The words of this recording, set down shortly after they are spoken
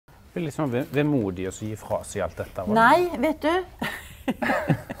Det blir liksom vemodig å gi fra seg alt dette. Nei, vet du.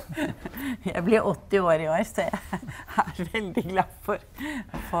 Jeg blir 80 år i år, så jeg veldig glad for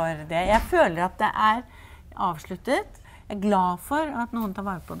det. Jeg føler at det avsluttet. Jeg glad for at noen tar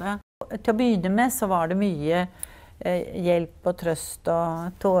vare på det. Til å begynne med så var det mye hjelp og trøst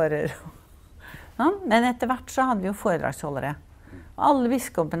og tårer. Men etter hvert så hadde vi jo foredragsholdere. Alle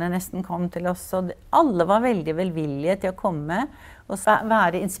biskopene nesten kom til oss, og alle var veldig velvillige til å komme og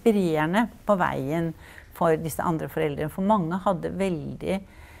være inspirerende på veien for disse andre foreldrene. For mange hadde veldig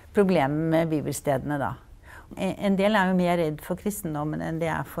problemer med bibelstedene da. En del jo mer redd for kristendommen enn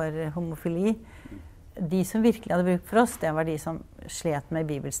de for homofili. De som virkelig hadde bruk for oss, det var de som slet med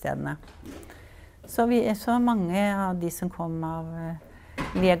bibelstedene. Så mange av de som kom av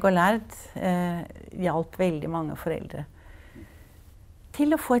leg og lærd hjalp veldig mange foreldre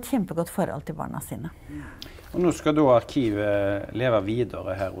til å få et kjempegodt forhold til barna sine. Og nå skal da arkivet leve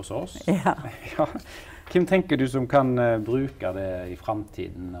videre her hos oss. Ja. Ja. Hvem tenker du som kan bruke det i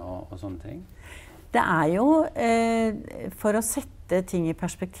fremtiden og sånne ting? Det jo for å sette ting i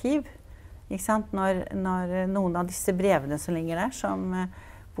perspektiv. Ikke sant? Når noen av disse brevene som ligger der,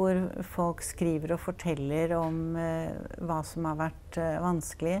 hvor folk skriver og forteller om hva som har vært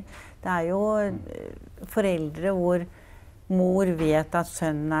vanskelig. Det jo foreldre hvor mor vet at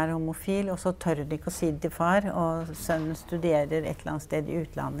sønnen homofil, og så tør de ikke å si det til far, og sønnen studerer et eller annet sted i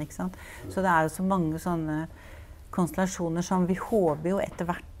utlandet. Ikke sant? Så det jo så mange sånne konstellasjoner som vi håper jo etter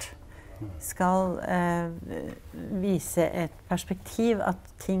hvert skal vise et perspektiv at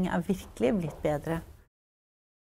ting virkelig blitt bedre.